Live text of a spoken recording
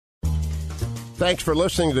Thanks for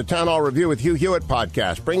listening to the Town Hall Review with Hugh Hewitt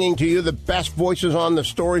podcast, bringing to you the best voices on the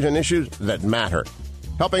stories and issues that matter.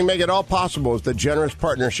 Helping make it all possible is the generous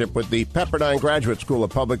partnership with the Pepperdine Graduate School of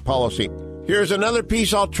Public Policy. Here's another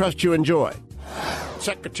piece I'll trust you enjoy.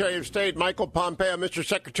 Secretary of State Michael Pompeo. Mr.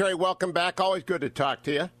 Secretary, welcome back. Always good to talk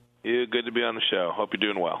to you. You good to be on the show. Hope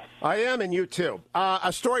you're doing well. I am, and you too.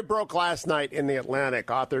 A story broke last night in The Atlantic,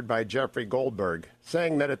 authored by Jeffrey Goldberg,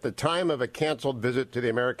 saying that at the time of a canceled visit to the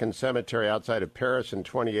American Cemetery outside of Paris in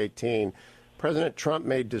 2018, President Trump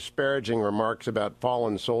made disparaging remarks about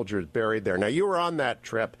fallen soldiers buried there. Now, you were on that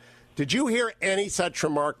trip. Did you hear any such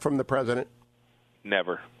remark from the president?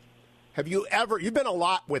 Never. Have you ever? You've been a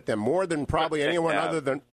lot with them, more than probably anyone other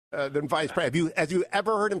than Vice President. Have you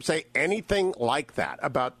ever heard him say anything like that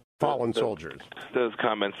about fallen soldiers? Those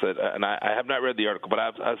comments that, and I have not read the article, but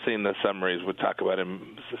I've seen the summaries would talk about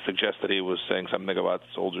him, suggest that he was saying something about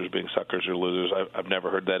soldiers being suckers or losers. I've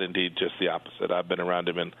never heard that. Indeed, just the opposite. I've been around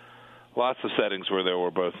him in lots of settings where there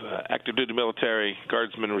were both active duty military,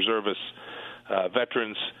 guardsmen, reservists,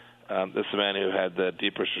 veterans. This is a man who had the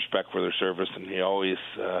deepest respect for their service, and he always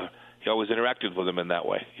interacted with them in that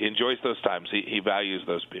way. He enjoys those times. He values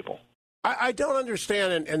those people. I don't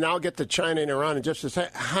understand, and I'll get to China and Iran in just a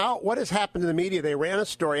second, what has happened to the media. They ran a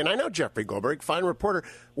story, and I know Jeffrey Goldberg, fine reporter,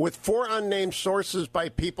 with 4 unnamed sources by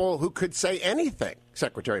people who could say anything,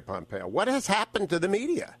 Secretary Pompeo. What has happened to the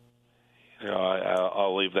media?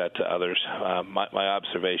 I'll leave that to others. My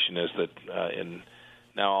observation is that in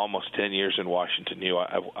now almost 10 years in Washington,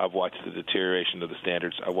 I've watched the deterioration of the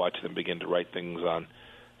standards. I've watched them begin to write things on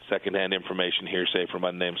secondhand information, hearsay from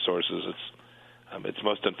unnamed sources. It's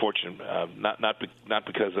most unfortunate, not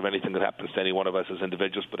because of anything that happens to any one of us as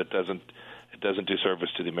individuals, but it doesn't do service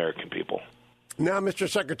to the American people. Now, Mr.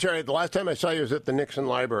 Secretary, the last time I saw you was at the Nixon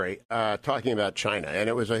Library talking about China, and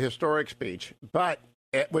it was a historic speech. But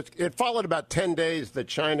it followed about 10 days the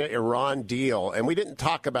China-Iran deal, and we didn't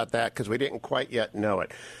talk about that because we didn't quite yet know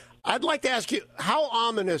it. I'd like to ask you, how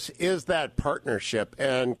ominous is that partnership,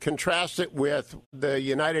 and contrast it with the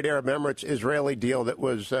United Arab Emirates-Israeli deal that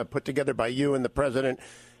was put together by you and the president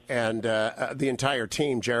and the entire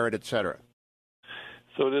team, Jared, et cetera?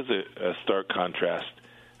 So it is a stark contrast.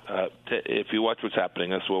 If you watch what's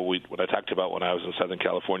happening, that's what I talked about when I was in Southern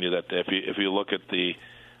California, that if you look at the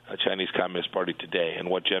Chinese Communist Party today and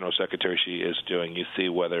what General Secretary Xi is doing, you see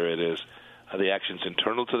whether it is the actions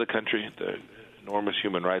internal to the country, the enormous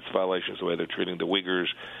human rights violations, the way they're treating the Uyghurs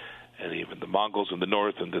and even the Mongols in the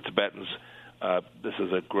north and the Tibetans. This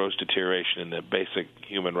is a gross deterioration in the basic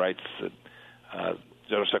human rights that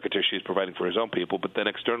General Secretary Xi is providing for his own people, but then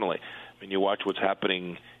externally. I mean, you watch what's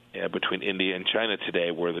happening between India and China today,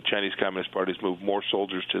 where the Chinese Communist Party has moved more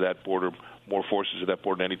soldiers to that border, more forces to that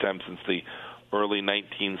border than any time since the early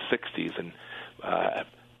 1960s, and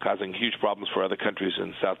causing huge problems for other countries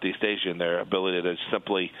in Southeast Asia in their ability to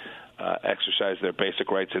simply exercise their basic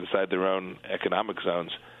rights inside their own economic zones.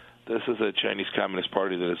 This is a Chinese Communist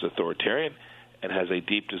Party that is authoritarian and has a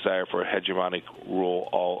deep desire for a hegemonic rule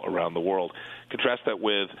all around the world. Contrast that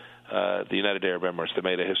with the United Arab Emirates. They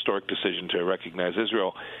made a historic decision to recognize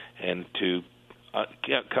Israel and to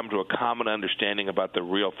come to a common understanding about the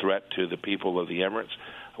real threat to the people of the Emirates,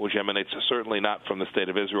 which emanates certainly not from the State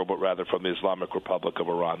of Israel, but rather from the Islamic Republic of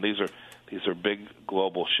Iran. These are big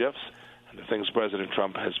global shifts, and the things President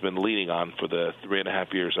Trump has been leading on for the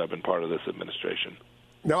 3.5 years I've been part of this administration.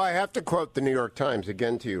 Now, I have to quote the New York Times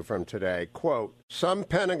again to you from today. Quote, some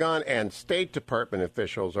Pentagon and State Department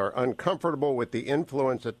officials are uncomfortable with the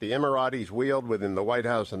influence that the Emiratis wield within the White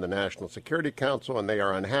House and the National Security Council, and they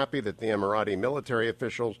are unhappy that the Emirati military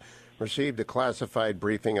officials received a classified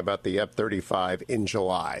briefing about the F-35 in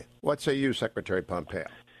July. What say you, Secretary Pompeo?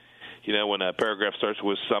 You know, when a paragraph starts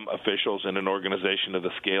with some officials in an organization of the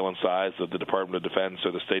scale and size of the Department of Defense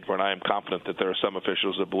or the State Department, I am confident that there are some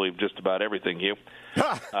officials that believe just about everything, Hugh.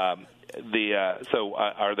 So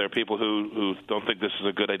are there people who don't think this is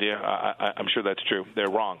a good idea? I'm sure that's true. They're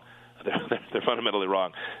wrong. They're fundamentally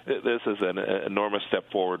wrong. This is an enormous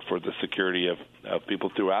step forward for the security of people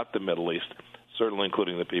throughout the Middle East, certainly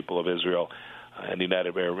including the people of Israel and the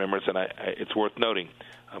United Arab Emirates. And it's worth noting,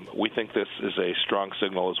 we think this is a strong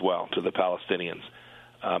signal as well to the Palestinians.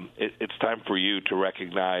 It's time for you to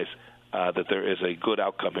recognize that there is a good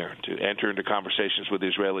outcome here, to enter into conversations with the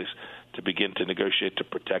Israelis, to begin to negotiate to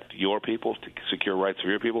protect your people, to secure rights for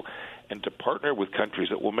your people, and to partner with countries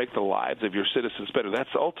that will make the lives of your citizens better. That's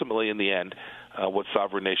ultimately, in the end, what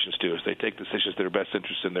sovereign nations do, is they take decisions that are best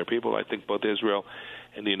interested in their people. I think both Israel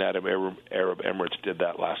and the United Arab Emirates did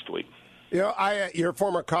that last week. You know, your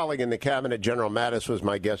former colleague in the cabinet, General Mattis, was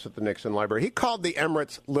my guest at the Nixon Library. He called the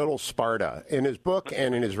Emirates Little Sparta in his book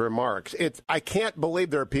and in his remarks. I can't believe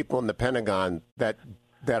there are people in the Pentagon that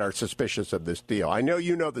are suspicious of this deal. I know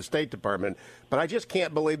you know the State Department, but I just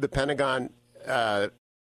can't believe the Pentagon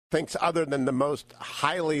thinks other than the most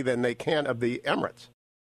highly than they can of the Emirates.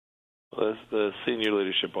 Well, the senior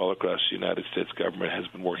leadership all across the United States government has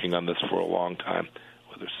been working on this for a long time.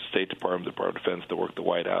 Whether it's the State Department, the Department of Defense, the work the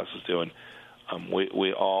White House is doing,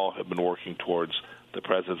 we all have been working towards the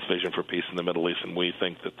President's vision for peace in the Middle East, and we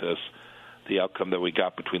think that the outcome that we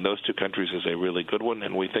got between those two countries is a really good one,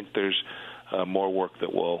 and we think there's more work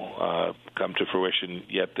that will come to fruition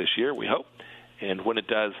yet this year, we hope. And when it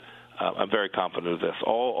does, I'm very confident of this.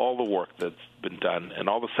 All the work that's been done and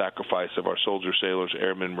all the sacrifice of our soldiers, sailors,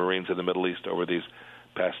 airmen, Marines in the Middle East over these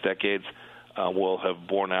past decades will have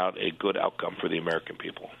borne out a good outcome for the American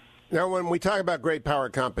people. Now, when we talk about great power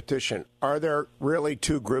competition, are there really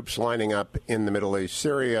two groups lining up in the Middle East,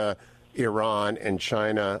 Syria, Iran, and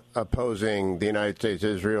China, opposing the United States,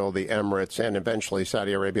 Israel, the Emirates, and eventually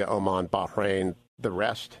Saudi Arabia, Oman, Bahrain, the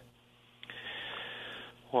rest?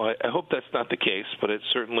 Well, I hope that's not the case, but it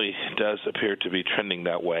certainly does appear to be trending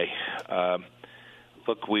that way.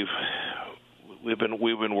 Look, we've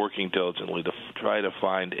been working diligently to try to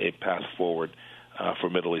find a path forward for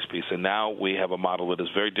Middle East peace, and now we have a model that is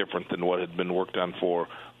very different than what had been worked on for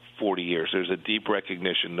 40 years. There's a deep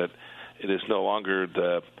recognition that it is no longer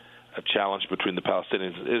a challenge between the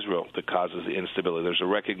Palestinians and Israel that causes the instability. There's a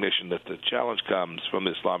recognition that the challenge comes from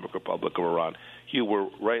the Islamic Republic of Iran. Hugh, we're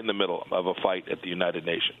right in the middle of a fight at the United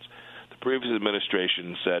Nations. The previous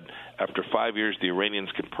administration said after 5 years the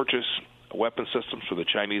Iranians can purchase weapon systems for the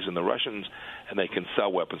Chinese and the Russians, and they can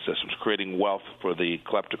sell weapon systems, creating wealth for the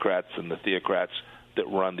kleptocrats and the theocrats that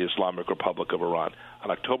run the Islamic Republic of Iran.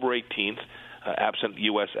 On October 18th, absent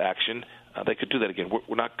U.S. action, they could do that again.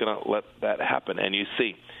 We're not going to let that happen. And you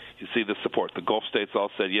see the support. The Gulf states all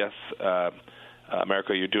said, yes,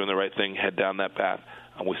 America, you're doing the right thing, head down that path.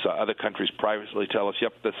 And we saw other countries privately tell us,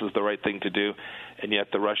 yep, this is the right thing to do. And yet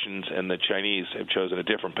the Russians and the Chinese have chosen a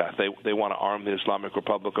different path. They want to arm the Islamic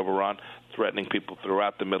Republic of Iran, threatening people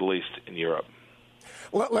throughout the Middle East and Europe.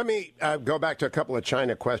 Let me go back to a couple of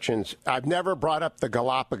China questions. I've never brought up the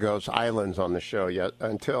Galapagos Islands on the show yet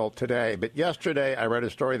until today. But yesterday I read a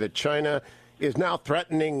story that China is now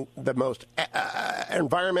threatening the most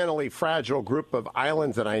environmentally fragile group of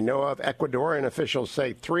islands that I know of. Ecuadorian officials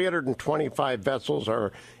say 325 vessels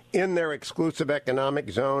are in their exclusive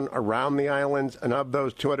economic zone around the islands, and of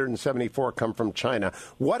those, 274 come from China.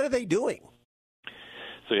 What are they doing?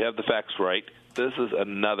 So you have the facts right. This is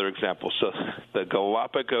another example. So the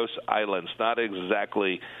Galapagos Islands, not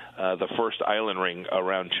exactly the first island ring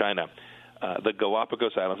around China. The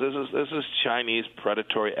Galapagos Islands, this is Chinese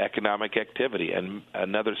predatory economic activity and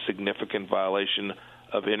another significant violation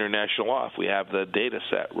of international law if we have the data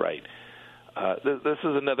set right. This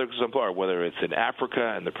is another exemplar, whether it's in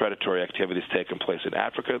Africa and the predatory activities taking place in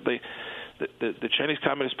Africa. The Chinese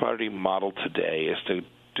Communist Party model today is to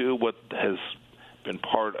do what has been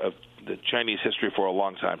part of the Chinese history for a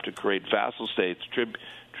long time, to create vassal states,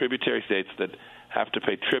 tributary states that have to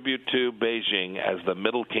pay tribute to Beijing as the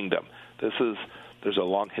Middle Kingdom. There's a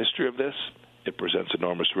long history of this. It presents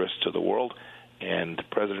enormous risks to the world, and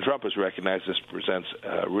President Trump has recognized this presents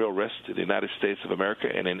real risk to the United States of America,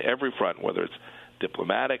 and in every front, whether it's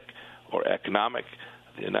diplomatic or economic,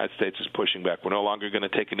 the United States is pushing back. We're no longer going to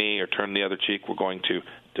take a knee or turn the other cheek. We're going to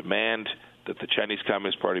demand that the Chinese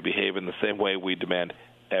Communist Party behave in the same way we demand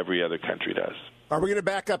every other country does. Are we going to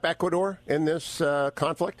back up Ecuador in this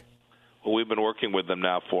conflict? Well, we've been working with them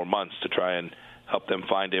now for months to try and help them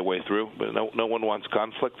find a way through. But no one wants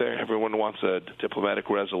conflict there. Everyone wants a diplomatic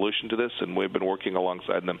resolution to this, and we've been working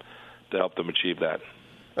alongside them to help them achieve that.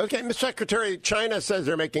 Okay, Mr. Secretary, China says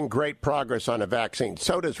they're making great progress on a vaccine.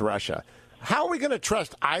 So does Russia. How are we going to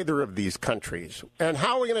trust either of these countries? And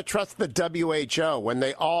how are we going to trust the WHO when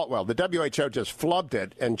the WHO just flubbed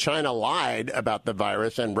it and China lied about the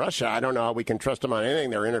virus, and Russia, I don't know how we can trust them on anything.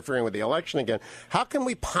 They're interfering with the election again. How can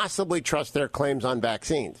we possibly trust their claims on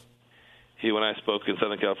vaccines? When I spoke in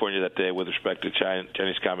Southern California that day with respect to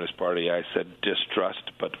Chinese Communist Party, I said distrust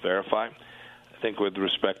but verify. I think with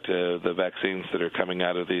respect to the vaccines that are coming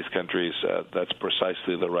out of these countries, that's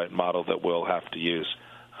precisely the right model that we'll have to use.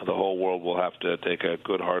 The whole world will have to take a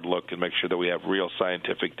good hard look and make sure that we have real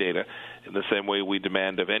scientific data in the same way we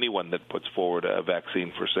demand of anyone that puts forward a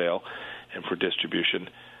vaccine for sale and for distribution.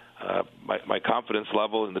 My confidence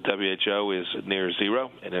level in the WHO is near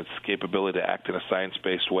zero in its capability to act in a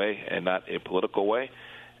science-based way and not a political way.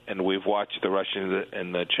 And we've watched the Russians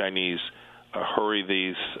and the Chinese hurry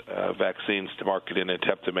these vaccines to market in an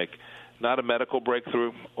attempt to make not a medical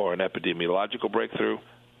breakthrough or an epidemiological breakthrough,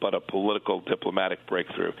 but a political, diplomatic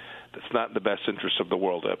breakthrough that's not in the best interest of the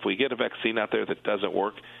world. If we get a vaccine out there that doesn't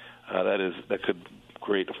work, that could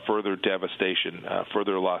create further devastation,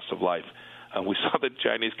 further loss of life. We saw the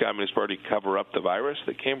Chinese Communist Party cover up the virus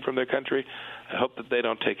that came from their country. I hope that they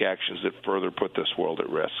don't take actions that further put this world at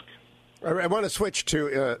risk. I want to switch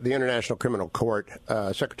to the International Criminal Court.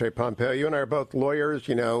 Secretary Pompeo, you and I are both lawyers.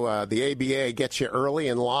 You know, the ABA gets you early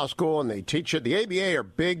in law school, and they teach you. The ABA are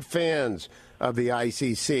big fans of the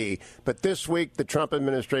ICC. But this week, the Trump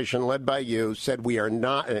administration, led by you, said we are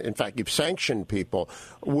not. In fact, you've sanctioned people.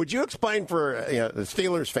 Would you explain for the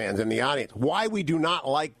Steelers fans in the audience why we do not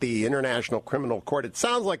like the International Criminal Court? It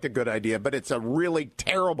sounds like a good idea, but it's a really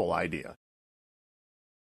terrible idea.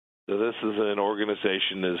 So this is an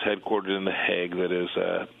organization that is headquartered in The Hague that is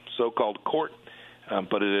a so-called court,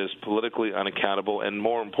 but it is politically unaccountable. And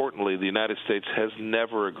more importantly, the United States has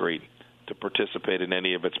never agreed to participate in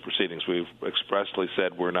any of its proceedings. We've expressly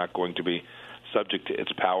said we're not going to be subject to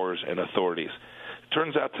its powers and authorities. It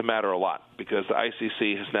turns out to matter a lot because the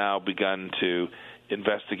ICC has now begun to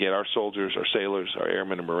investigate our soldiers, our sailors, our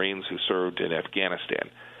airmen and Marines who served in Afghanistan,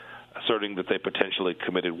 asserting that they potentially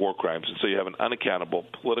committed war crimes. And so you have an unaccountable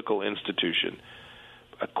political institution,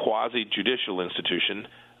 a quasi-judicial institution,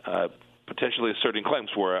 potentially asserting claims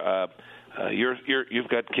where you've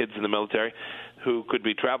got kids in the military who could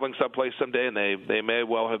be traveling someplace someday, and they may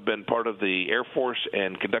well have been part of the Air Force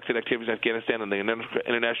and conducted activities in Afghanistan, and the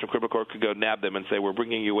International Criminal Court could go nab them and say, we're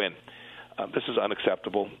bringing you in. This is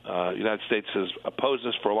unacceptable. The United States has opposed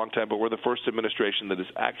this for a long time, but we're the first administration that has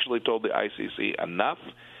actually told the ICC enough.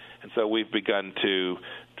 And so we've begun to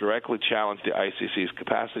directly challenge the ICC's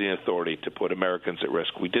capacity and authority to put Americans at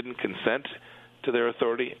risk. We didn't consent to their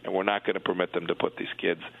authority, and we're not going to permit them to put these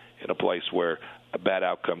kids in a place where a bad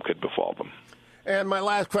outcome could befall them. And my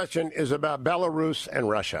last question is about Belarus and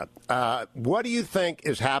Russia. What do you think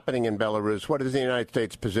is happening in Belarus? What is the United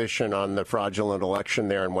States' position on the fraudulent election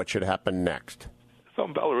there, and what should happen next? So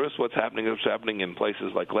in Belarus, what's happening is happening in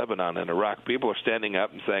places like Lebanon and Iraq. People are standing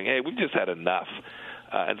up and saying, hey, we've just had enough.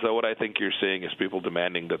 And so what I think you're seeing is people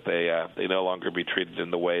demanding that they no longer be treated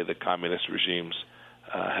in the way that communist regimes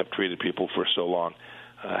have treated people for so long.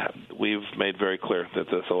 We've made very clear that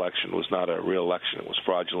this election was not a real election. It was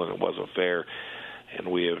fraudulent. It wasn't fair.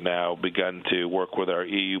 And we have now begun to work with our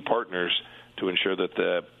EU partners to ensure that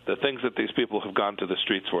the things that these people have gone to the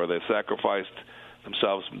streets for, they've sacrificed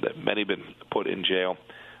themselves, that many have been put in jail,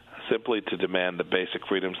 simply to demand the basic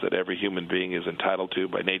freedoms that every human being is entitled to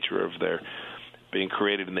by nature of their being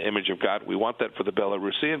created in the image of God. We want that for the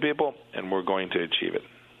Belarusian people, and we're going to achieve it.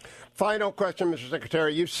 Final question, Mr.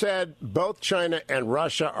 Secretary. You've said both China and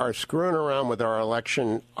Russia are screwing around with our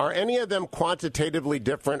election. Are any of them quantitatively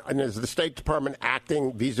different, and is the State Department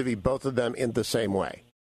acting vis-a-vis both of them in the same way?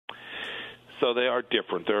 So they are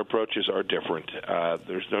different. Their approaches are different.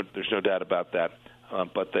 There's no doubt about that.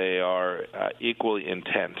 But they are equally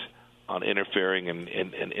intent on interfering and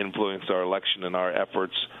influence our election, and our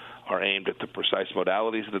efforts are aimed at the precise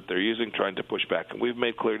modalities that they're using, trying to push back. And we've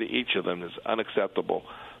made clear to each of them it's unacceptable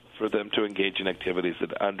for them to engage in activities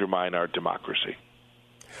that undermine our democracy.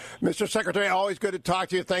 Mr. Secretary, always good to talk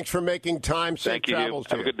to you. Thanks for making time. Safe travels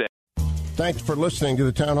to you. Have a good day. Thanks for listening to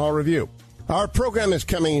the Town Hall Review. Our program is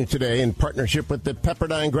coming today in partnership with the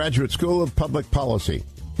Pepperdine Graduate School of Public Policy.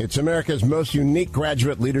 It's America's most unique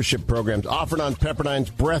graduate leadership programs offered on Pepperdine's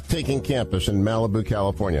breathtaking campus in Malibu,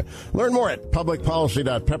 California. Learn more at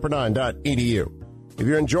publicpolicy.pepperdine.edu. If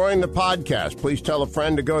you're enjoying the podcast, please tell a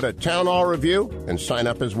friend to go to Town Hall Review and sign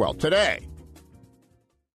up as well today.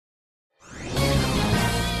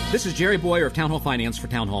 This is Jerry Boyer of Town Hall Finance for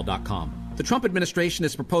townhall.com. The Trump administration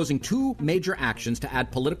is proposing two major actions to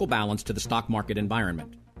add political balance to the stock market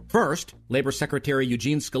environment. First, Labor Secretary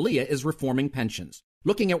Eugene Scalia is reforming pensions,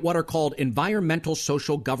 looking at what are called environmental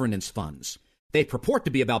social governance funds. They purport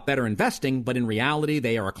to be about better investing, but in reality,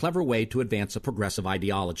 they are a clever way to advance a progressive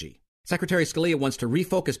ideology. Secretary Scalia wants to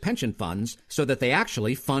refocus pension funds so that they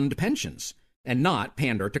actually fund pensions and not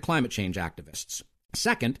pander to climate change activists.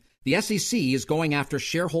 Second, the SEC is going after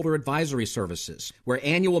shareholder advisory services, where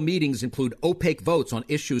annual meetings include opaque votes on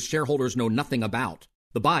issues shareholders know nothing about.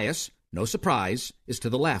 The bias, no surprise, is to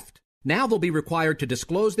the left. Now they'll be required to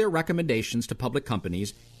disclose their recommendations to public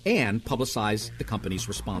companies and publicize the company's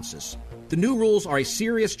responses. The new rules are a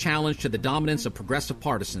serious challenge to the dominance of progressive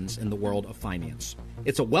partisans in the world of finance.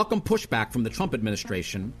 It's a welcome pushback from the Trump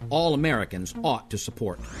administration all Americans ought to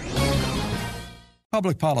support.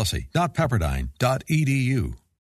 Publicpolicy.pepperdine.edu